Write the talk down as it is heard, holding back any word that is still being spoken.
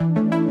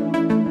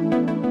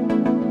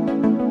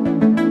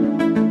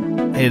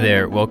Hey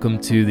there,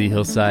 welcome to the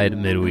Hillside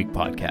Midweek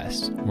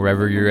podcast.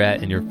 Wherever you're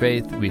at in your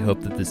faith, we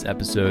hope that this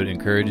episode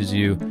encourages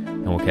you,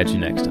 and we'll catch you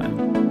next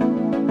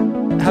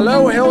time.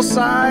 Hello,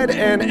 Hillside,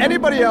 and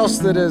anybody else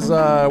that is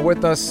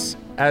with us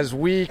as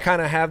we kind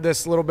of have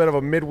this little bit of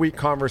a midweek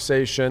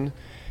conversation.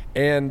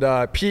 And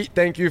Pete,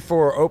 thank you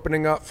for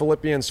opening up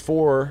Philippians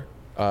 4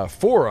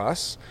 for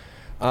us.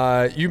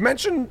 You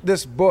mentioned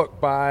this book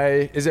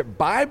is it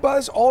by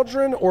Buzz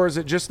Aldrin, or is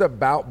it just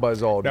about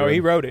Buzz Aldrin? No, he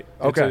wrote it.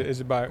 Okay. It's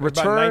about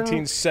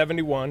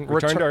 1971,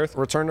 Return to Earth.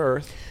 Return to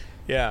Earth.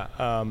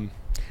 Yeah.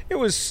 It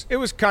was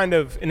kind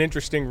of an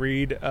interesting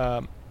read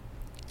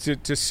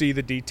to see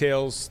the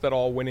details that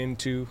all went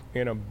into,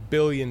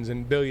 billions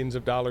and billions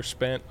of dollars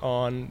spent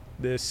on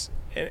this.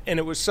 And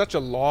it was such a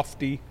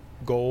lofty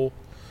goal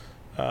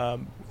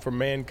for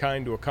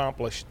mankind to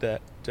accomplish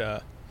that,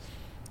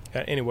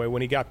 anyway,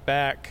 when he got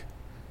back,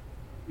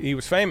 he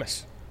was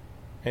famous,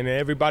 and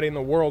everybody in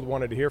the world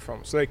wanted to hear from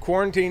him. So they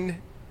quarantined,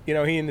 he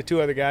and the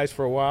two other guys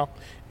for a while,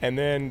 and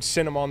then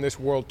sent him on this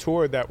world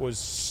tour that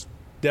was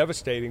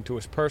devastating to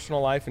his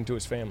personal life and to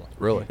his family.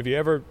 Really?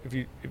 If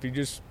you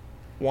just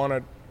want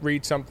to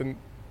read something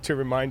to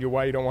remind you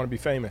why you don't want to be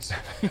famous,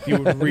 you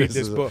would read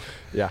this book.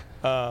 Yeah.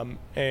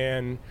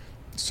 And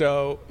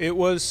so it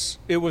was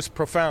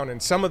profound,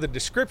 and some of the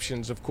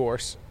descriptions, of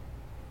course,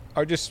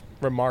 are just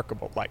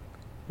remarkable, like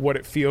what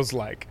it feels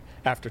like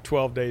after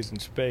 12 days in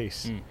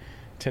space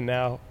to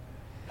now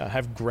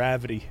have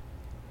gravity,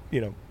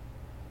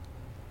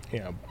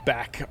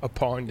 back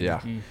upon you. Yeah.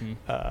 Mm-hmm.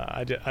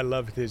 I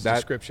love his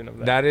description of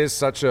that. That is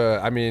such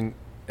a,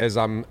 as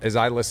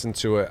I listen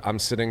to it, I'm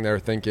sitting there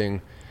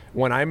thinking,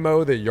 when I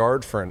mow the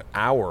yard for an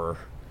hour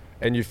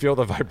and you feel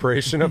the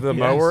vibration of the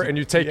mower and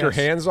you take your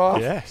hands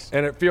off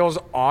and it feels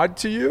odd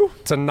to you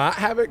to not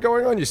have it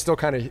going on, you still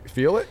kind of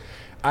feel it.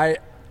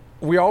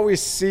 We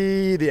always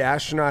see the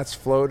astronauts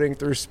floating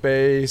through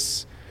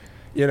space,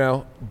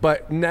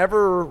 but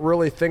never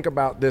really think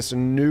about this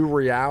new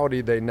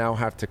reality they now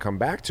have to come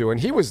back to.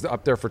 And he was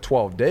up there for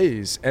 12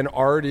 days and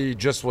already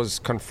just was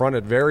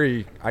confronted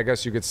very, I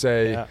guess you could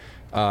say,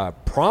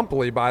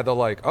 promptly by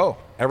the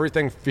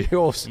everything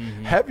feels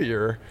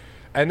heavier.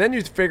 And then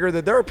you figure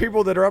that there are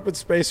people that are up in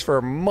space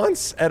for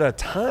months at a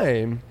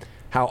time.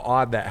 How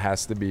odd that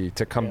has to be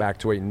to come back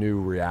to a new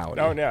reality.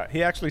 Oh, yeah.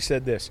 He actually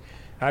said this.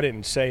 I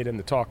didn't say it in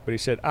the talk, but he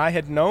said, I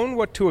had known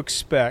what to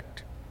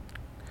expect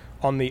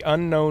on the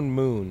unknown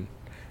moon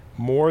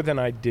more than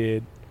I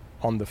did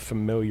on the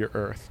familiar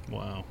Earth.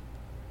 Wow.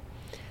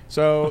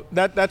 So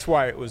that's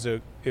why it was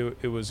a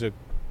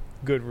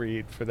good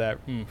read for that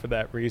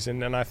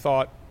reason. And I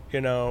thought,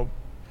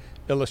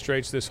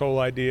 illustrates this whole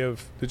idea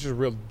of just a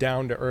real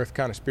down-to-earth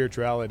kind of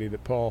spirituality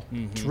that Paul,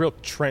 it's real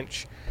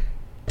trench,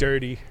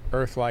 dirty,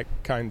 earth-like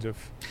kinds of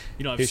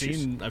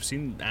issues. I've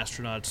seen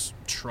astronauts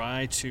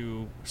try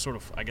to sort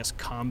of, I guess,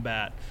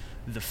 combat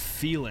the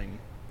feeling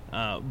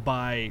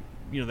by,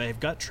 they've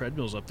got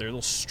treadmills up there.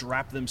 They'll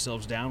strap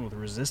themselves down with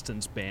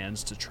resistance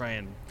bands to try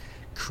and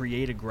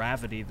create a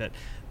gravity that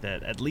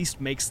at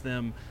least makes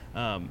them,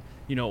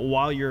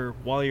 while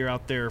you're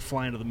out there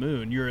flying to the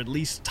moon, you're at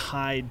least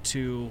tied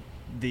to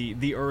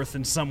the Earth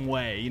in some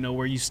way,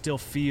 where you still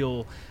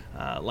feel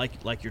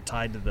like you're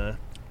tied to the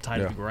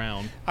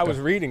ground. I was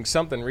reading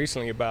something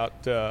recently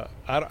about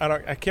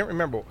I can't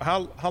remember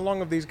how long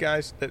have these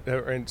guys that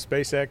are in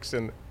SpaceX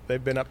and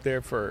they've been up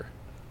there for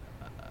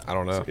I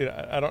don't know.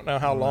 I don't know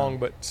how long,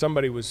 but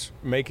somebody was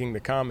making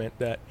the comment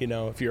that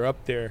if you're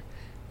up there,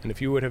 and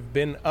if you would have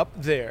been up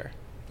there,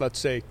 let's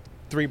say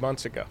 3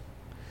 months ago,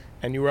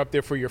 and you were up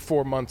there for your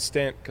 4-month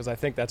stint, because I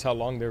think that's how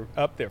long they're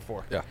up there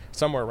for,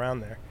 somewhere around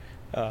there.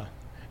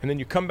 And then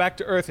you come back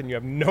to Earth and you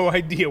have no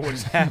idea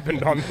what's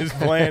happened on this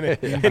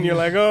planet. And you're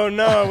like, oh,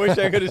 no, I wish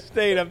I could have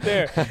stayed up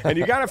there. And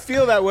you kind of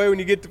feel that way when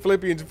you get to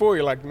Philippians 4.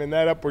 You're like, man,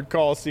 that upward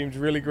call seems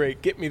really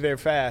great. Get me there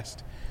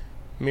fast.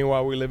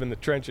 Meanwhile, we live in the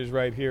trenches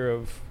right here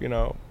of,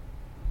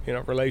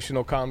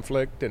 relational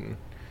conflict and,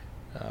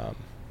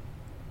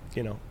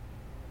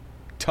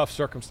 tough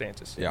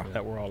circumstances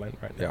that we're all in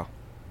right now.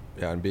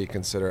 Yeah, and be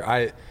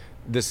considerate.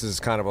 This is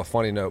kind of a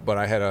funny note, but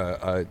I had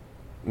a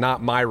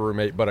not my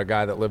roommate, but a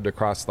guy that lived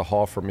across the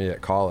hall from me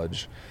at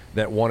college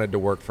that wanted to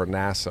work for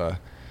NASA.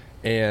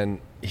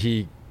 And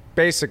he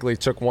basically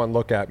took one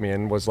look at me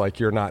and was like,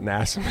 you're not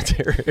NASA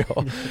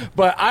material.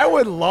 But I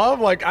would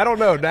love, I don't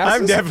know.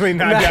 I'm definitely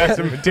not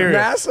NASA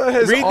material. NASA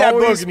has Read that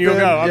book and you'll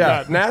know I'm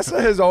not. NASA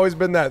has always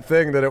been that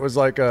thing that it was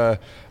like,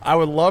 I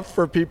would love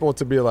for people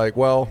to be like,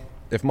 well,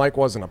 if Mike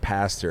wasn't a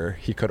pastor,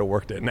 he could have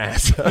worked at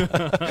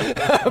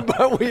NASA.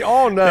 But we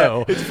all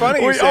know. It's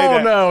funny you say that. We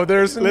all know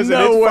there's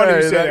no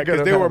way that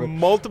because there were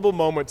multiple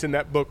moments in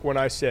that book when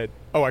I said,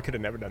 "Oh, I could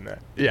have never done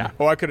that." Yeah.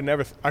 Oh, I could have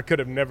never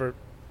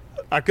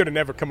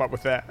come up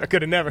with that. I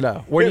could have never.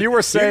 No. When you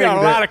were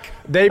saying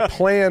they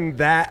planned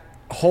that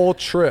whole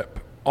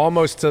trip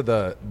almost to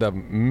the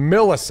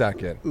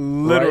millisecond.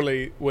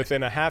 Literally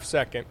within a half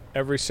second,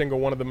 every single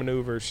one of the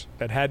maneuvers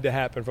that had to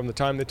happen from the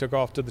time they took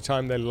off to the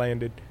time they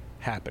landed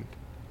happened.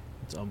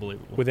 It's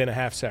unbelievable. Within a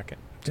half second.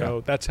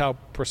 So that's how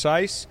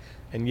precise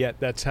And yet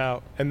that's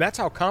how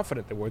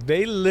confident they were.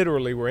 They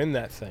literally were in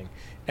that thing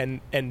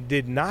and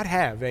did not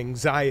have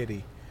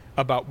anxiety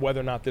about whether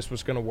or not this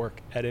was going to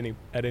work at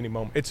any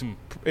moment.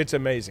 It's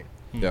amazing.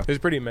 Yeah. It's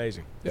pretty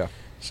amazing. Yeah.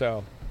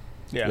 So,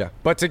 yeah.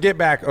 But to get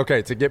back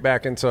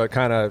into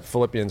kind of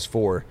Philippians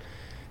 4,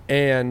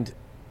 and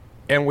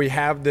we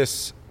have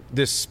this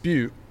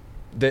dispute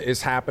that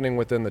is happening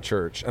within the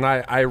church. And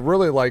I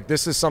really like,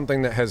 this is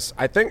something that has,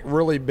 I think,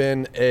 really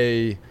been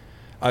a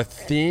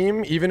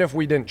theme, even if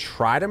we didn't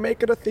try to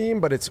make it a theme,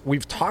 but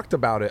we've talked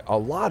about it a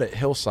lot at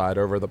Hillside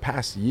over the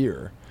past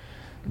year,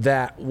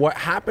 that what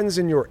happens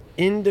in your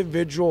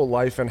individual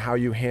life and how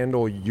you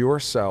handle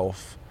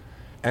yourself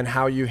and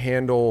how you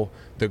handle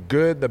the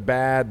good, the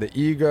bad, the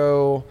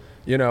ego,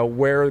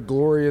 where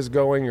glory is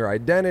going, your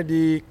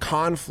identity,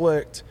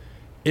 conflict,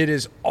 it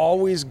is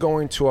always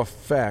going to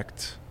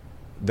affect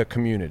the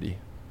community,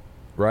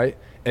 right?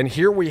 And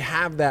here we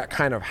have that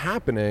kind of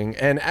happening.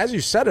 And as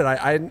you said it,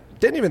 I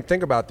didn't even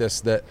think about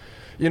this, that,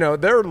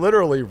 they're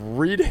literally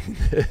reading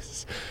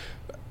this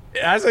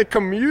as a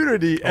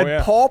community,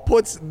 and Paul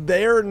puts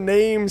their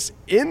names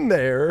in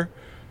there.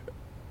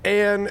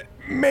 And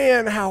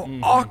man, how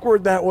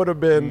awkward that would have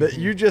been that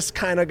you just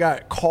kind of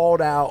got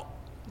called out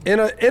in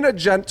a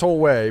gentle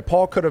way.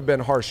 Paul could have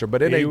been harsher,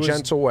 but in a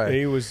gentle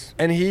way.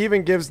 And he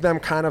even gives them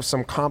kind of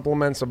some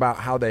compliments about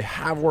how they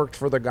have worked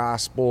for the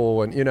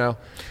gospel, and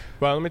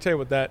Well, let me tell you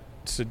what that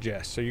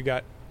suggests. So you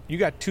got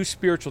two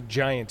spiritual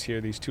giants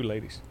here, these two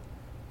ladies,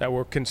 that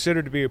were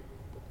considered to be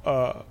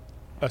a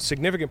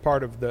significant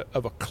part of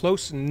a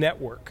close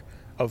network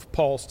of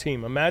Paul's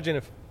team. Imagine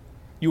if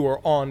you were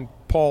on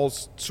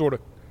Paul's sort of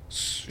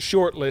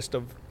short list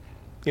of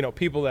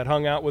people that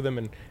hung out with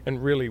him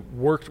and really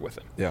worked with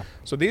him. Yeah.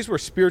 So these were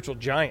spiritual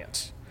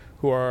giants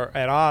who are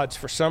at odds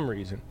for some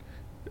reason.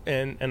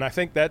 And I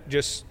think that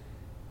just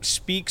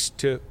speaks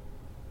to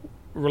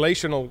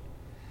relational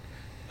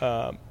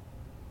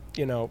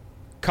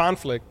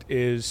conflict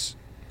is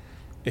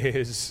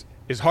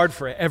hard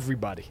for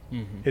everybody.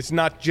 Mm-hmm. It's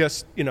not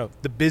just,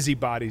 the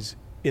busybodies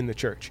in the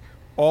church.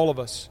 All of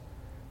us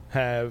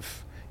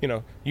have,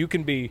 you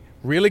can be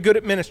really good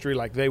at ministry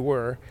like they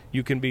were.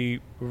 You can be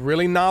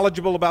really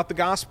knowledgeable about the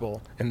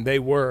gospel, and they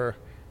were,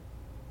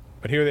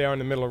 but here they are in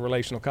the middle of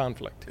relational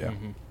conflict. Yeah.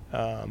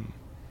 Mm-hmm.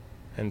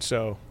 And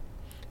so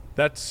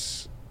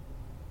that's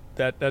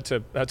an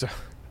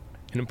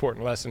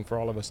important lesson for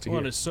all of us to hear.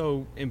 And it's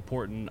so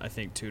important, I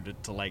think, too,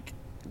 to like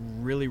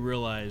really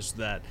realize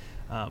that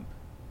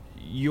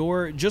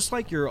just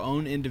like your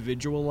own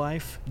individual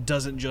life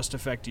doesn't just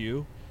affect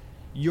you,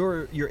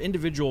 your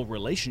individual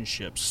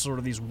relationships, sort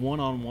of these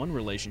one-on-one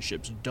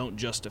relationships, don't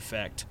just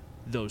affect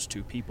those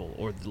two people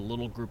or the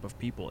little group of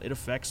people. It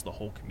affects the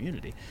whole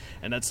community,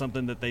 and that's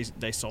something that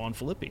they saw in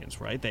Philippians,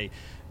 right?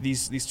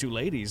 These two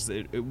ladies,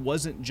 it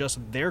wasn't just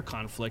their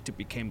conflict; it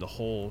became the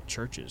whole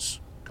church's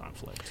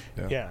conflict.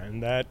 Yeah,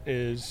 and that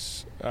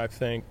is, I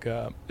think,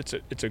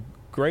 it's a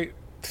great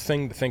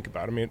thing to think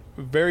about. I mean,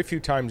 very few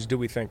times do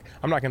we think,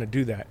 I'm not going to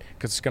do that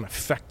because it's going to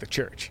affect the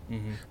church.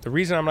 Mm-hmm. The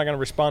reason I'm not going to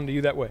respond to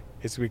you that way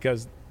is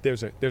because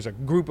there's a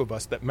group of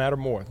us that matter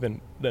more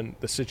than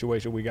the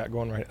situation we got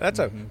going right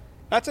now.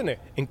 That's an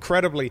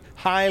incredibly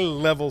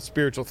high-level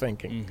spiritual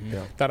thinking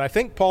that I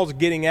think Paul's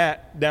getting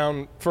at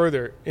down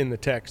further in the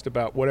text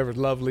about whatever's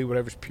lovely,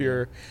 whatever's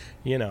pure,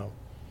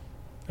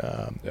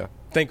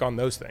 think on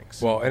those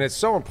things. Well, and it's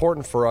so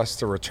important for us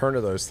to return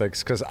to those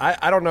things, because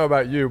I don't know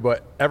about you,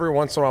 but every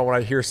once in a while when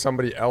I hear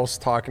somebody else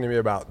talking to me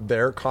about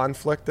their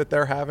conflict that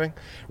they're having,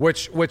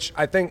 which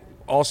I think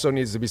also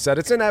needs to be said,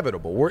 it's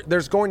inevitable.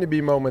 There's going to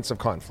be moments of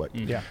conflict.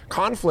 Yeah.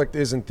 Conflict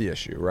isn't the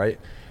issue, right?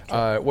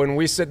 Sure. When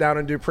we sit down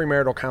and do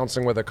premarital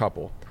counseling with a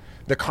couple,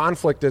 the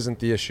conflict isn't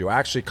the issue.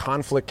 Actually,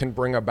 conflict can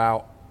bring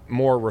about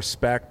more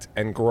respect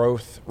and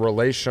growth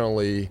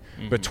relationally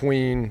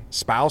between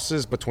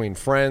spouses, between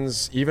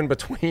friends, even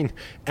between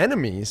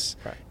enemies,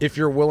 if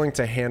you're willing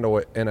to handle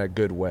it in a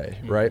good way,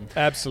 right?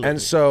 Absolutely.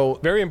 And so,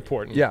 very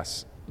important.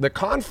 Yes. The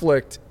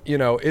conflict,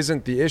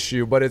 isn't the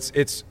issue, but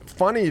it's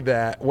funny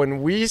that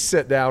when we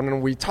sit down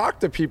and we talk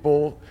to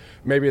people,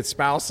 maybe it's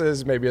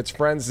spouses, maybe it's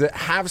friends that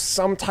have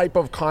some type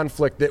of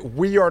conflict that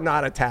we are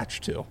not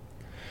attached to,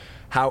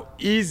 how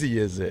easy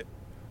is it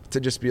to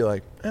just be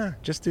like,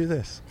 just do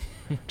this.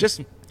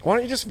 Why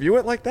don't you just view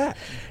it like that,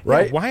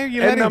 right? Yeah, why are you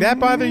letting that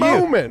bother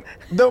you?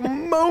 The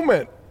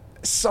moment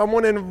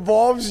someone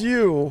involves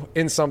you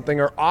in something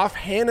or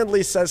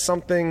offhandedly says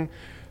something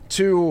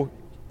to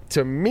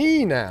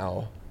me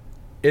now,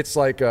 it's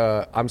like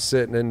I'm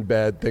sitting in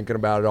bed thinking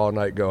about it all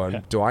night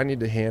going, do I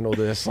need to handle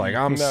this? Like,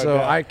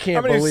 I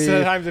can't believe. How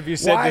many times have you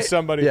said to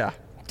somebody,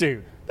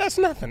 dude, that's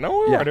nothing.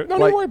 Don't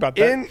worry about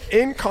that.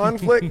 In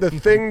conflict, the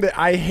thing that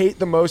I hate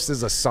the most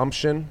is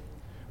assumption.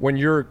 When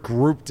you're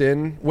grouped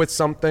in with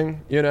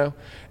something,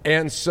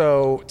 And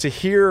so to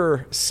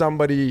hear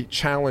somebody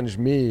challenge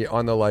me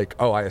on the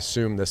I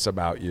assume this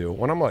about you,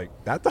 when I'm like,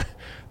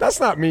 that's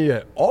not me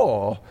at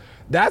all.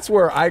 That's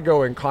where I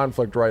go in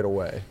conflict right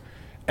away.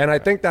 And I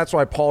think that's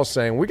why Paul's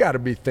saying we got to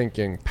be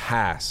thinking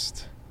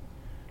past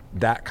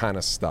that kind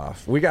of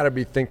stuff. We got to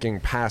be thinking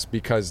past,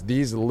 because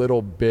these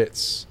little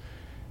bits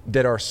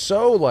that are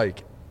so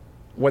like,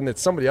 when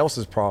it's somebody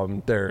else's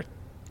problem, they're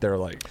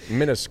like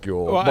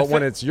minuscule. Well, but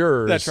when it's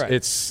yours, that's right.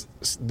 It's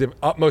the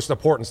utmost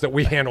importance that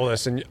we handle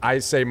this, and I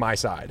say my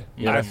side.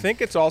 I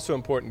think it's also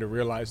important to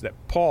realize that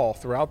Paul,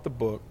 throughout the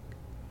book,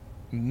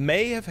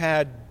 may have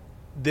had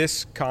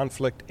this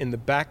conflict in the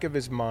back of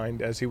his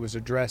mind as he was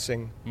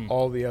addressing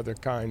all the other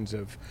kinds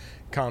of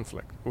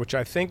conflict, which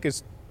I think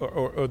is,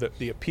 or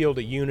the appeal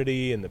to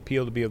unity and the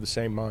appeal to be of the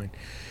same mind.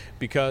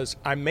 Because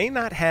I may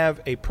not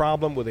have a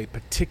problem with a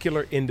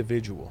particular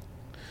individual,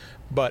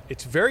 but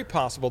it's very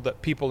possible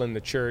that people in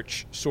the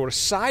church sort of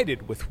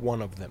sided with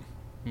one of them.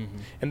 Mm-hmm.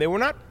 And they were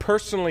not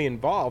personally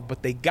involved,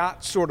 but they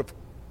got sort of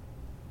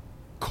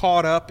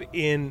caught up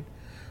in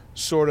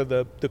sort of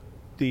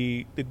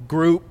the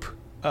group.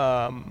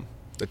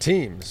 The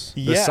teams,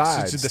 the yes,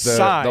 sides, the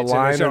sides. The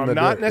line, so and I'm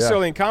not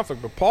necessarily in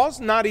conflict, but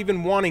Paul's not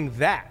even wanting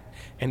that.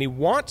 And he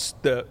wants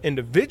the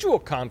individual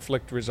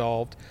conflict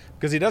resolved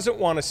because he doesn't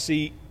want to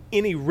see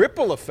any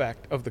ripple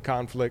effect of the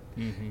conflict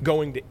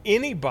going to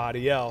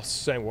anybody else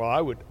saying,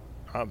 well,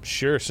 I'm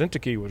sure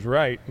Syntyche was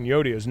right and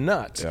Euodia's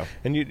nuts. Yeah.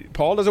 And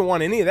Paul doesn't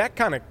want any of that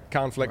kind of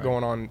conflict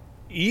going on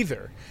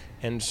either.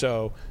 And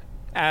so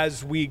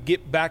as we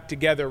get back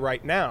together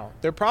right now,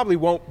 there probably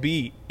won't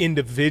be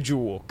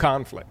individual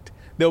conflict.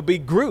 There'll be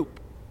group,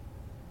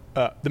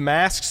 the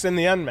masks and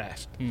the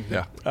unmasked. Mm-hmm.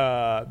 Yeah.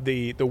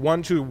 The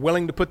ones who are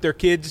willing to put their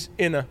kids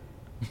in the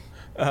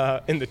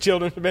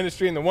children's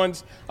ministry, and the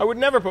ones I would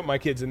never put my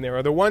kids in there,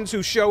 are the ones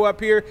who show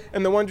up here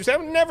and the ones who say I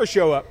would never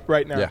show up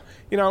right now.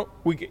 Yeah.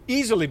 We could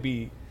easily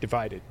be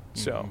divided. Mm-hmm.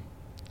 So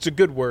it's a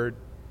good word.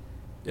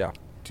 Yeah.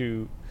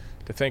 To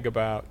think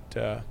about.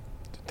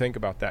 Think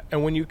about that.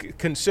 And when you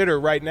consider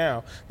right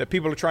now that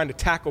people are trying to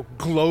tackle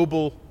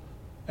global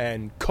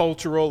and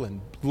cultural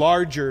and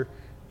larger,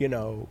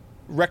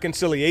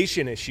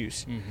 reconciliation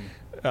issues, you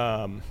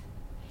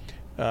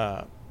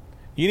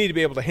need to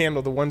be able to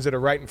handle the ones that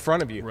are right in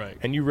front of you. Right.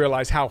 And you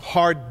realize how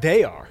hard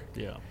they are.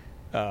 Yeah.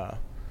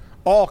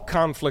 All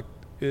conflict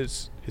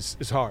is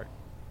hard.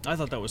 I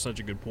thought that was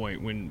such a good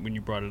point when you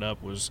brought it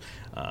up, was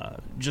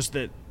just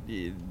that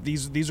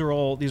these are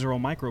all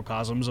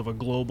microcosms of a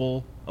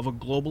global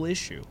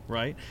issue,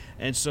 right?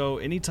 And so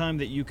anytime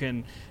that you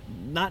can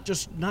not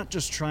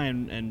just try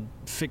and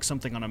fix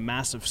something on a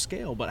massive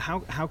scale, but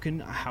how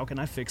can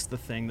I fix the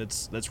thing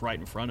that's right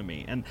in front of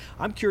me? And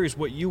I'm curious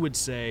what you would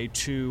say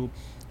to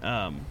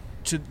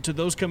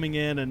those coming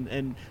in,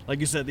 and like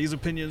you said, these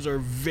opinions are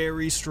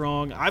very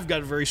strong. I've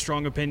got very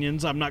strong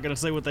opinions. I'm not going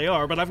to say what they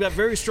are, but I've got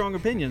very strong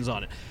opinions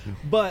on it.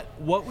 But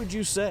what would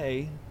you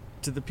say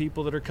to the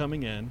people that are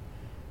coming in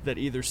that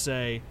either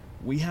say,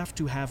 we have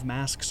to have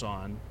masks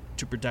on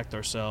to protect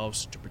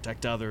ourselves, to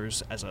protect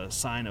others as a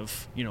sign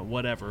of,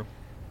 whatever,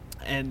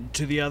 and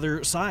to the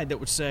other side that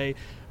would say,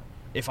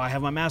 if I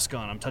have my mask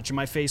on, I'm touching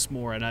my face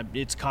more, and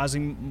it's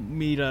causing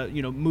me to,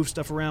 move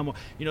stuff around more.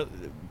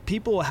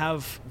 People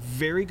have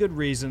very good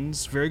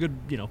reasons, very good,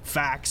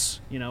 facts,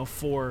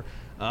 for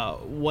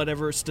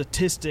whatever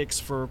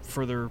statistics for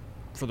the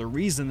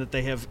reason that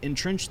they have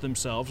entrenched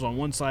themselves on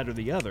one side or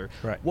the other.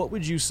 Right. What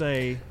would you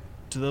say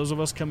to those of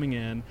us coming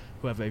in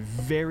who have a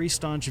very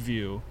staunch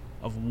view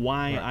of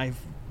why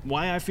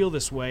I feel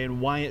this way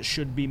and why it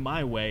should be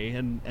my way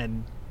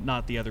and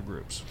not the other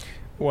groups?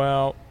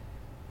 Well,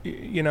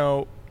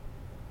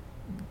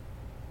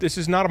 this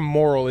is not a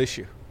moral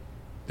issue.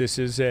 This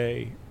is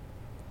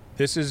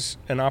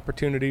an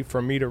opportunity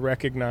for me to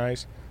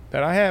recognize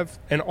that I have,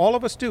 and all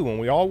of us do, when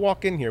we all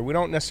walk in here, we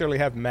don't necessarily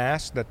have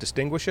masks that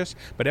distinguish us,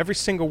 but every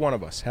single one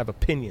of us have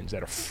opinions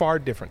that are far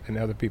different than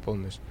other people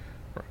in this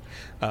room.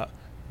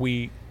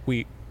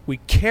 We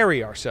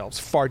carry ourselves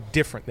far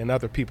different than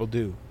other people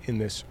do in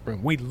this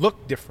room. We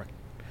look different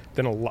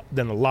than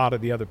a lot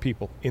of the other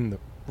people in the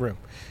room.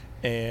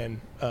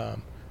 And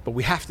but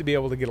we have to be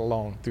able to get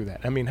along through that.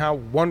 I mean, how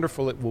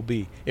wonderful it will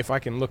be if I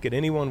can look at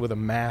anyone with a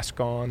mask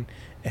on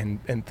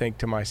and think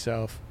to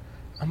myself,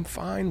 I'm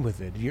fine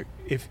with it.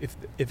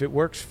 If it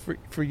works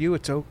for you,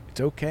 it's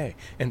okay.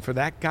 And for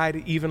that guy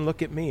to even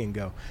look at me and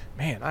go,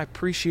 man, I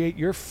appreciate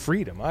your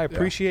freedom. I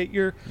appreciate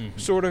your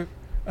sort of,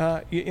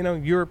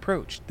 your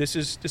approach.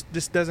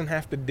 This doesn't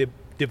have to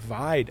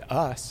divide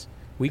us.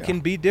 We can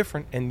be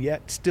different and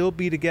yet still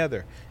be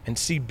together and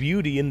see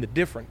beauty in the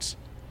difference.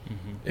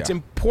 Mm-hmm. It's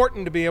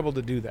important to be able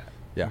to do that.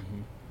 Yeah.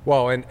 Mm-hmm.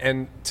 Well,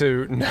 and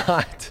to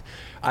not,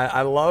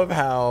 I love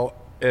how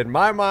in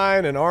my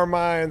mind and our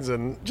minds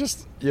and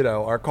just,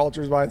 our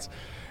culture's minds,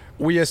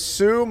 we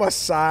assume a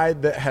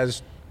side that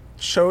has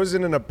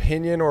chosen an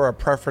opinion or a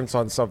preference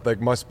on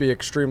something must be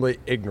extremely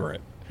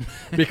ignorant.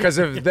 Because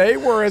if they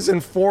were as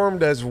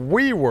informed as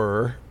we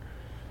were,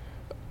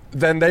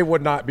 then they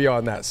would not be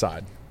on that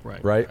side.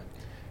 Right?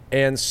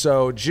 And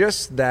so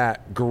just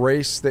that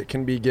grace that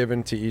can be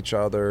given to each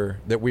other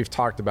that we've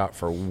talked about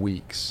for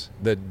weeks,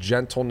 the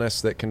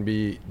gentleness that can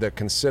be, the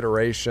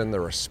consideration,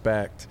 the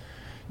respect,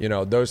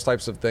 those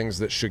types of things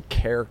that should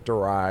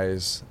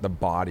characterize the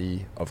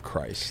body of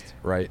Christ,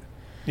 right?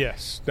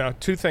 Yes. Now,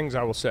 two things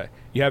I will say.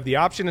 You have the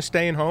option of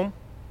staying home.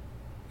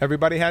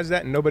 Everybody has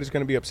that, and nobody's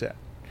going to be upset.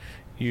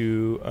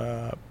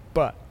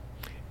 But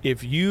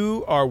if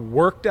you are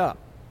worked up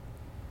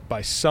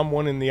by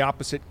someone in the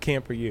opposite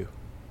camp of you,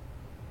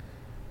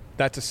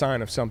 that's a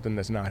sign of something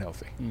that's not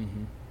healthy.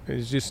 Mm-hmm.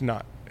 It's just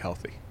not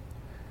healthy.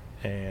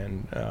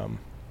 And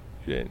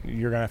you're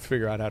going to have to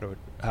figure out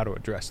how to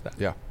address that.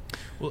 Yeah.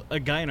 Well, a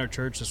guy in our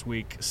church this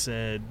week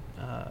said,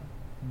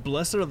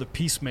 blessed are the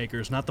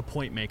peacemakers, not the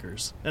point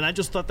makers. And I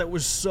just thought that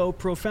was so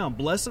profound.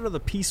 Blessed are the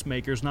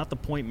peacemakers, not the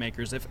point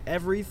makers. If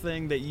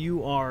everything that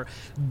you are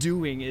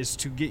doing is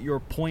to get your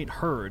point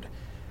heard,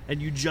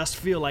 and you just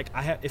feel like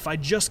if I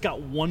just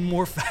got one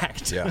more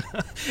fact,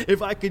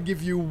 if I could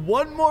give you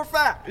one more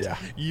fact,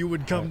 you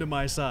would come to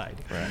my side.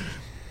 Right.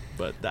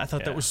 But I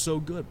thought that was so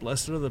good.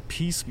 Blessed are the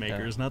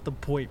peacemakers, not the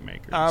point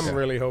makers. I'm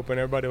really hoping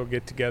everybody will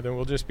get together, and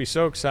we'll just be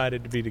so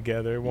excited to be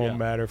together. It won't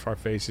matter if our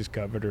face is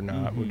covered or not.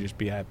 Mm-hmm. We'll just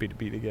be happy to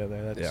be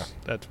together.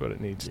 That's what it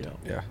needs to.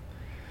 Yeah.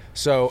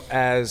 So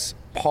as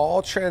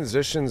Paul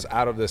transitions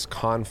out of this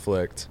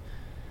conflict,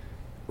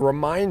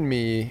 remind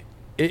me,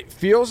 it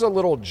feels a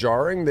little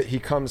jarring that he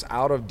comes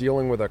out of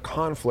dealing with a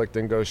conflict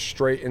and goes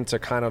straight into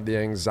kind of the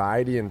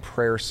anxiety and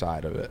prayer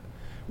side of it.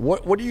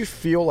 What do you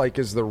feel like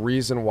is the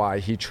reason why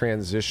he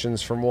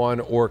transitions from one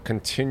or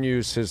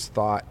continues his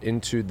thought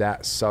into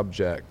that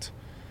subject?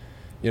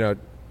 Yeah,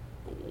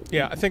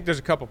 I think there's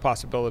a couple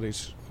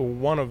possibilities.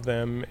 One of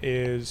them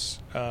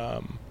is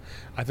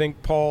I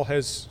think Paul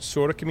has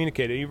sort of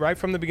communicated. Right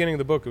from the beginning of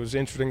the book, it was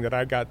interesting that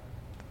I got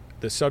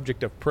the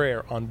subject of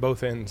prayer on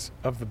both ends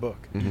of the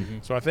book. Mm-hmm.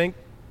 So I think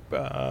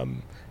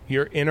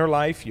your inner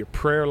life, your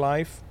prayer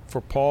life for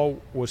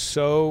Paul was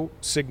so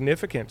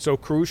significant, so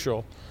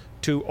crucial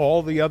to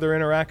all the other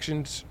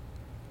interactions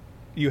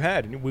you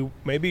had. And we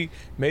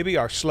maybe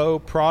our slow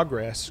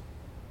progress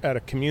at a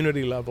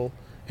community level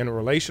and a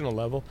relational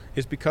level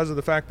is because of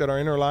the fact that our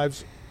inner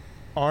lives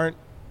aren't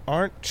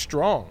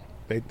strong.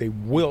 They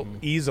wilt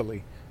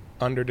easily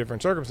under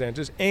different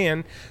circumstances,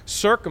 and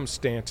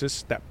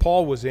circumstances that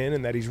Paul was in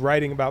and that he's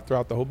writing about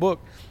throughout the whole book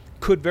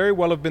could very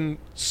well have been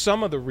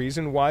some of the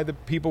reason why the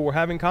people were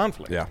having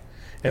conflict. Yeah.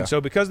 And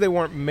so because they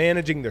weren't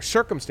managing their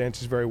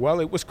circumstances very well,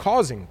 it was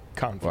causing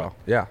conflict. Well,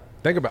 yeah.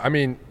 Think about it. I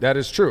mean, that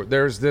is true.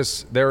 There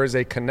is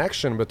a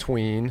connection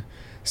between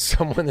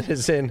someone that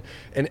is in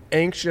an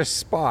anxious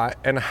spot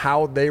and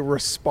how they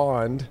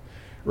respond,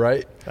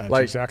 right? That's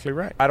exactly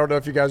right. I don't know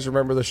if you guys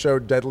remember the show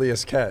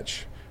Deadliest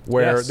Catch,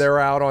 where they're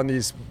out on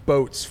these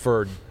boats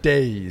for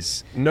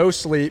days, no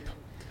sleep.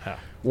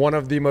 One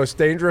of the most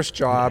dangerous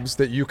jobs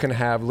that you can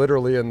have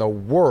literally in the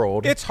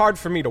world. It's hard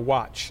for me to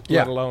watch,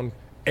 let alone.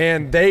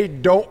 And they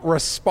don't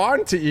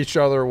respond to each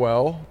other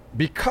well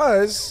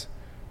because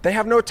they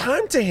have no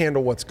time to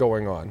handle what's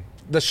going on.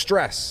 The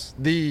stress,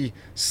 the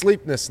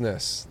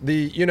sleeplessness,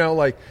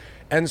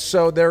 and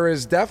so there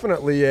is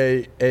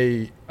definitely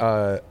a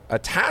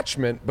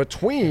attachment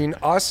between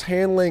us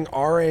handling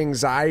our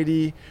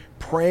anxiety,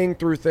 praying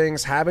through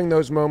things, having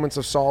those moments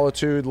of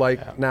solitude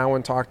like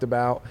Nowan talked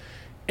about,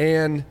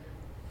 and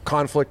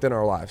conflict in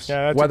our lives,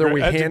 whether we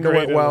handle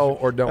it well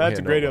or don't handle it well. That's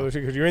a great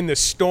illustration because you're in this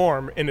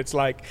storm and it's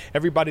like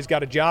everybody's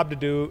got a job to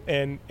do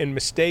and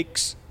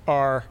mistakes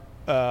are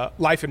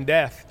life and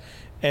death,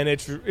 and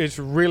it's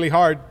really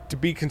hard to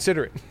be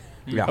considerate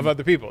of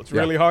other people. It's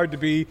really hard to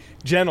be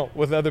gentle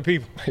with other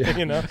people.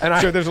 And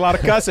I'm sure there's a lot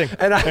of cussing.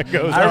 And I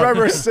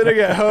remember sitting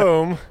at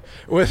home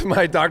with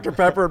my Dr.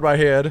 Pepper in my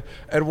hand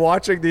and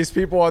watching these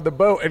people on the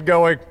boat and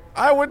going,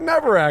 I would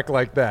never act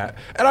like that.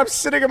 And I'm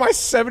sitting in my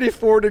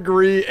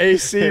 74-degree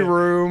AC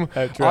room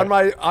on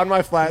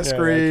my flat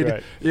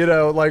screen,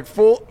 like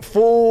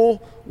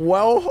full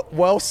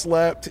well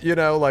slept,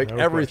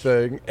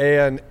 everything.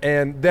 And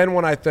then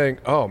when I think,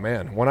 oh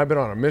man, when I've been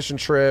on a mission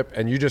trip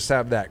and you just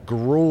have that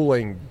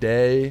grueling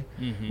day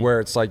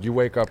where it's like you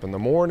wake up in the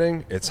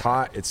morning, it's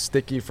hot, it's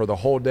sticky for the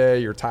whole day,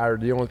 you're tired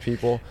of dealing with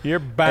people. You're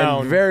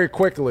bound. And very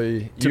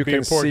quickly you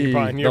can see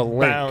the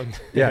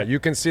link. You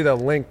can see the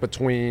link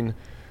between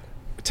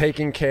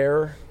taking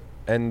care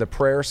and the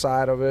prayer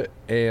side of it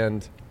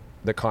and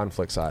the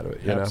conflict side of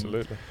it.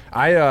 Absolutely.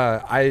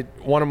 I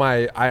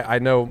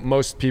know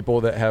most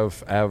people that have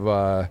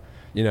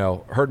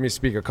heard me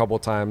speak a couple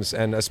of times,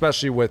 and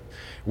especially with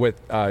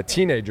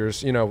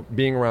teenagers,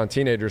 being around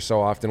teenagers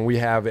so often, we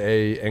have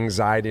a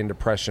anxiety and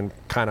depression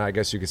kind of, I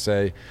guess you could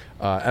say,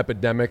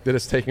 epidemic that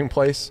is taking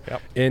place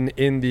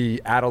in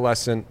the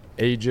adolescent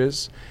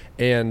ages.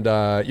 And,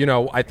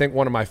 I think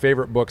one of my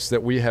favorite books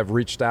that we have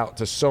reached out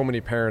to so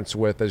many parents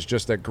with is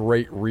just a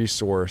great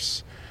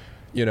resource,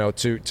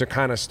 to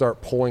kind of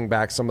start pulling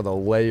back some of the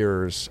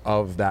layers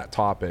of that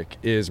topic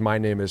is My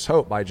Name is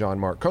Hope by John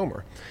Mark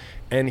Comer.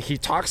 And he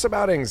talks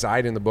about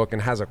anxiety in the book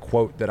and has a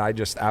quote that I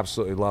just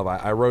absolutely love.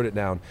 I wrote it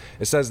down.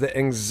 It says that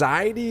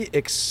anxiety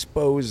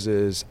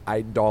exposes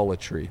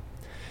idolatry.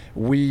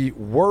 We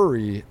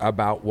worry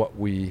about what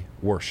we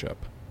worship.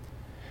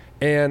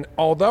 And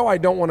although I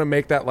don't want to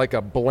make that like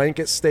a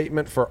blanket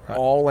statement for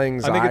all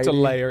anxiety. I think it's a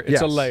layer.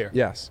 It's a layer.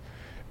 Yes.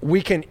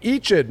 We can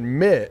each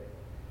admit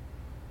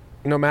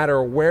no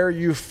matter where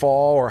you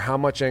fall or how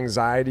much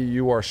anxiety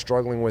you are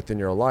struggling with in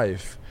your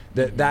life,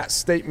 that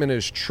statement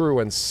is true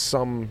in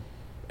some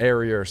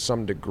area or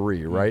some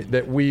degree, right?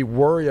 That we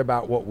worry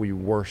about what we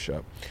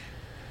worship.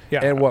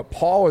 Yeah. And what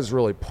Paul is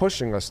really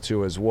pushing us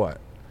to is what?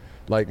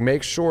 Like,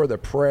 make sure the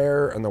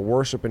prayer and the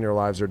worship in your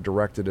lives are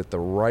directed at the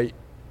right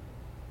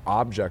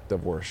object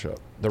of worship,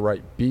 the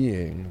right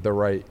being, the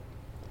right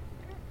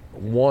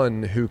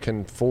one who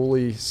can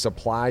fully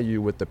supply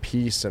you with the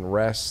peace and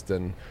rest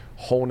and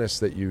wholeness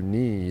that you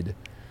need,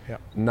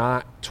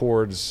 not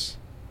towards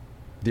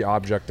the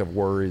object of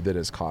worry that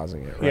is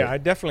causing it, right? Yeah, I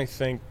definitely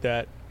think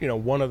that,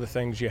 one of the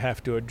things you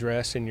have to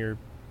address in your,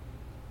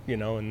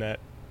 in that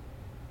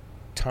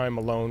time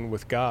alone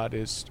with God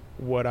is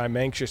what I'm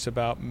anxious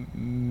about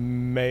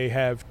may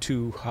have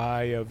too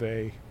high of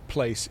a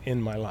place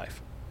in my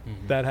life.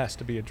 Mm-hmm. That has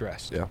to be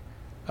addressed. Yeah.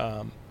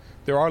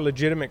 There are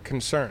legitimate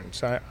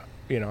concerns. I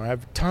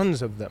have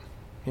tons of them,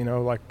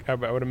 like I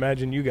would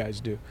imagine you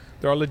guys do.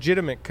 There are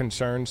legitimate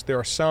concerns. There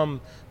are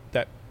some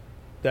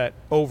that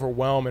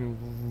overwhelm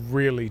and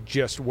really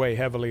just weigh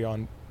heavily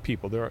on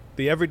people. There are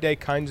the everyday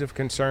kinds of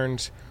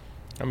concerns.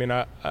 I mean,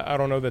 I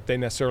don't know that they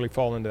necessarily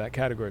fall into that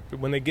category, but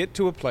when they get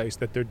to a place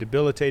that they're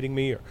debilitating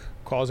me or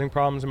causing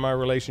problems in my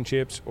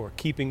relationships or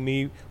keeping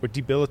me or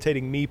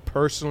debilitating me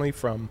personally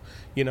from,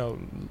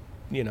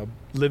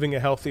 living a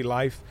healthy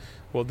life,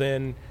 well,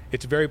 then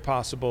it's very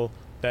possible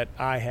that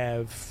I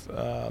have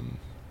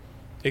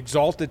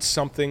exalted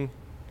something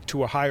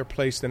to a higher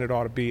place than it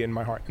ought to be in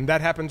my heart. And that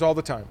happens all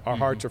the time. Our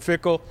hearts are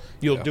fickle.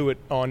 You'll do it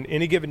on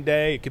any given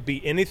day. It could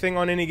be anything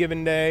on any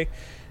given day.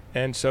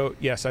 And so,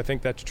 yes, I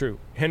think that's true.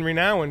 Henry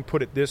Nouwen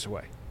put it this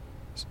way.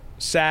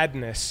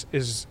 Sadness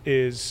is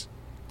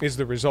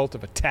the result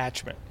of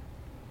attachment,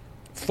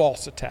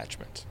 false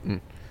attachment.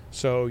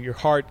 So your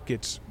heart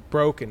gets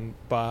broken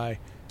by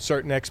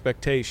certain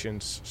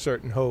expectations,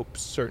 certain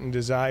hopes, certain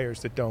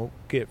desires that don't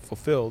get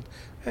fulfilled.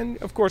 And,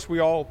 of course, we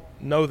all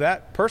know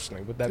that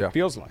personally, what that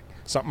feels like.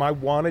 Something I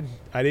wanted,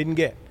 I didn't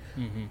get.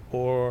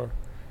 I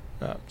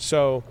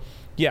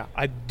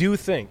do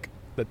think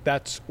that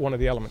that's one of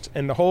the elements.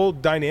 And the whole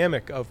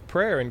dynamic of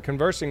prayer and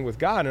conversing with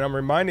God, and I'm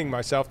reminding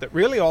myself that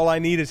really all I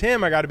need is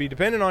Him. I got to be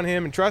dependent on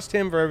Him and trust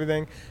Him for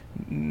everything.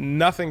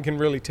 Nothing can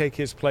really take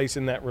His place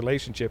in that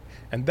relationship.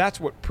 And that's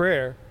what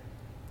prayer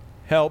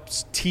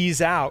helps tease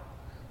out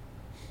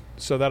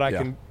so that I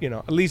can,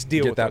 at least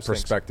deal with that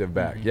perspective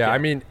back. I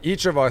mean,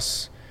 each of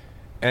us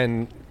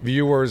and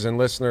viewers and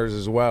listeners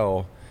as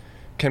well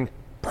can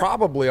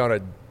probably on a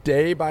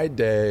day by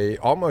day,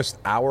 almost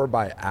hour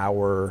by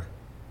hour,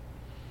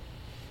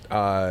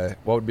 what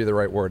would be the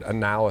right word?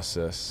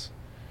 Analysis,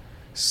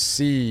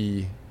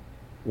 see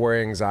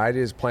where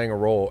anxiety is playing a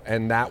role,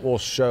 and that will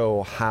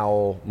show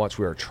how much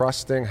we are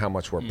trusting, how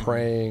much we're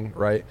praying,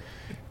 right?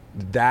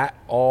 That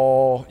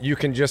all you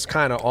can just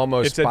kind of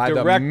almost it's a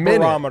direct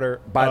barometer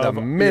by the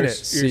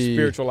minute your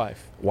spiritual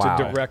life. Wow,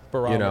 it's a direct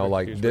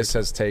barometer. This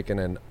has taken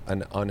an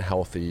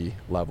unhealthy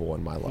level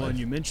in my life. Well, and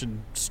you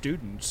mentioned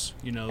students.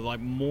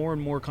 Like more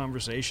and more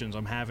conversations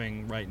I'm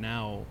having right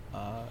now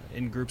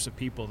in groups of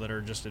people that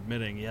are just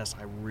admitting, yes,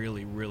 I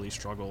really, really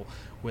struggle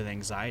with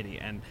anxiety.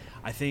 And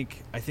I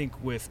think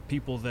with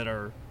people that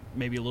are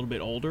maybe a little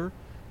bit older,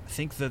 I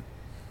think that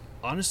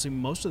honestly,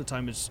 most of the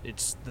time it's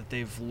that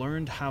they've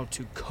learned how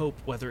to cope,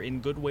 whether in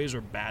good ways or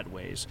bad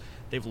ways.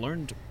 They've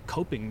learned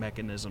coping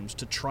mechanisms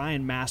to try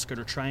and mask it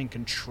or try and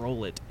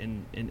control it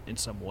in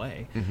some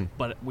way.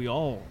 But we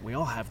all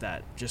have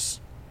that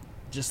just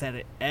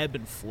that ebb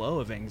and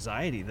flow of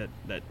anxiety that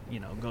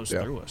goes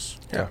through us.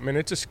 Yeah, I mean,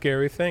 it's a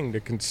scary thing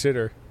to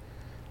consider,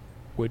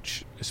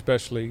 which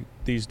especially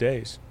these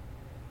days,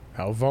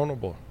 how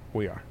vulnerable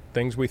we are.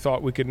 Things we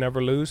thought we could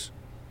never lose,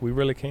 we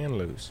really can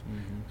lose.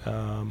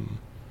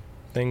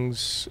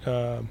 Things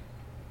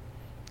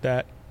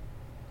that,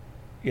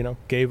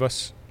 gave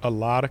us a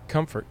lot of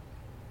comfort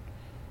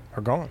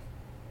are gone.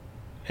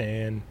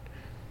 And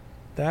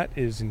that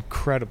is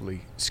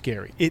incredibly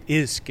scary. It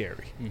is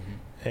scary.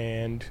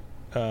 And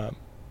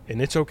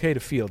it's okay to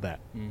feel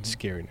that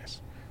scariness.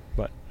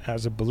 But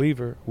as a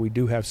believer, we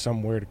do have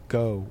somewhere to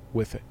go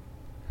with it.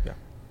 Yeah.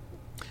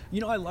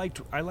 I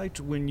liked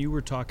when you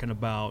were talking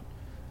about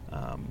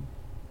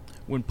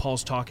when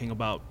Paul's talking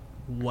about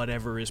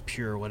whatever is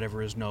pure,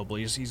 whatever is noble.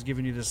 He's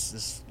giving you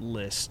this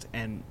list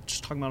and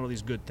just talking about all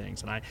these good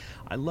things. And I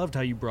loved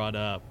how you brought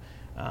up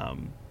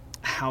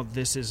how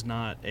this is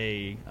not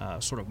a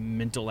sort of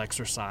mental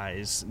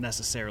exercise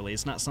necessarily.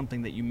 It's not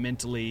something that you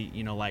mentally,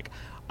 like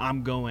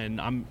I'm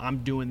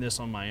doing this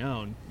on my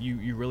own.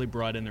 You really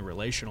brought in the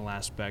relational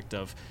aspect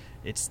of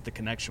it's the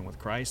connection with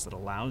Christ that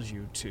allows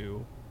you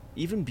to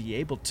even be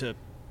able to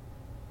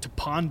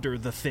ponder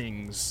the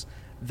things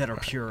that are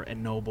pure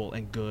and noble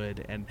and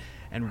good and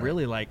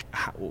really like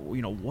how,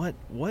 what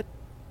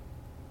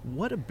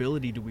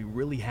ability do we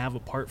really have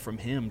apart from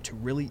Him to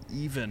really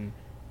even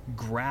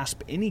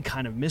grasp any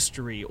kind of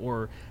mystery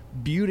or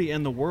beauty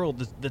in the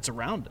world that's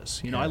around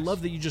us. I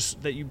love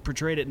that you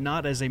portrayed it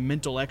not as a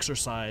mental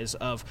exercise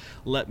of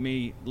let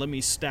me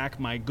stack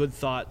my good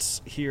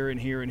thoughts here and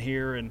here and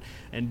here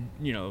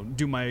and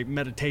do my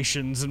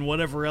meditations and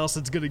whatever else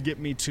that's going to get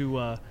me to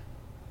a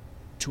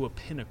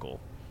pinnacle.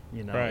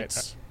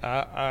 Right.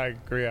 I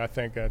agree. I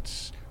think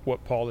that's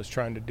what Paul is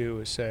trying to do,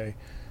 is say,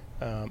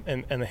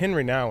 and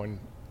Henry Nouwen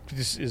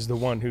is the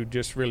one who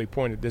just really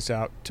pointed this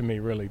out to me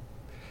really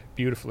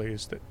beautifully,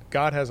 is that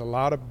God has a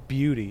lot of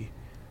beauty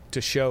to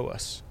show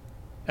us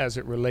as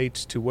it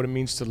relates to what it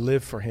means to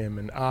live for him,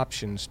 and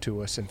options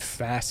to us, and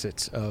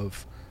facets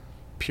of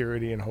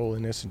purity and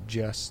holiness and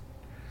just.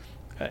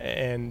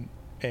 And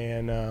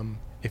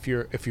if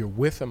you're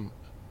with him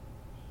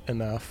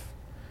enough,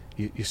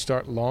 you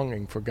start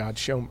longing for God.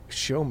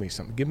 Show me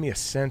something. Give me a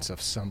sense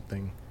of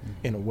something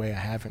in a way I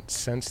haven't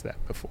sensed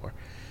that before.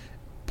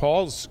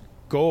 Paul's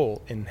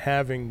goal in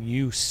having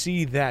you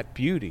see that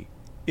beauty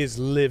is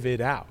live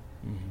it out.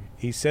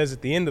 He says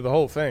at the end of the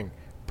whole thing,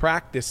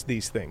 practice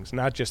these things,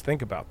 not just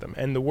think about them.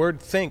 And the word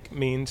think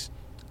means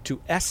to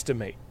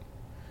estimate.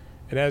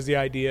 It has the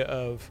idea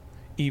of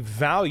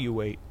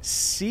evaluate,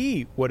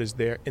 see what is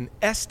there, and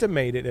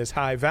estimate it as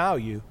high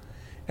value,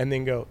 and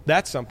then go,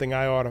 that's something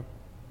I ought to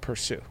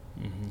pursue.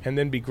 And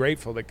then be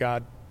grateful that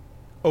God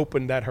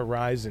opened that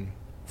horizon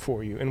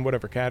for you in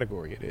whatever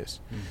category it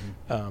is.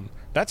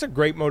 That's a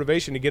great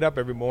motivation to get up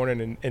every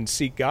morning and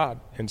seek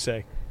God and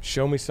say,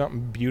 show me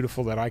something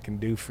beautiful that I can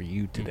do for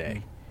you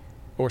today,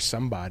 or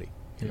somebody.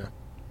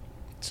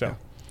 So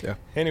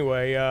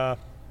anyway, I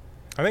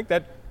think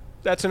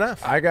that's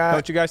enough.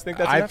 Don't you guys think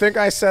that's enough? I think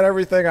I said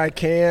everything I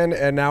can,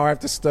 and now I have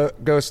to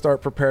go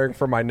start preparing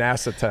for my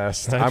NASA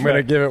test. I'm going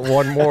to give it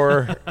one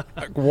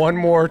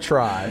more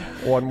try.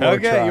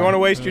 Okay, you want to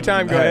waste your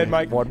time? Go ahead,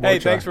 Mike. Hey,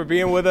 thanks for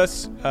being with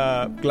us.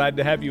 Glad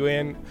to have you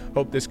in.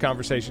 Hope this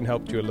conversation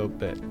helped you a little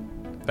bit.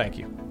 Thank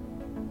you.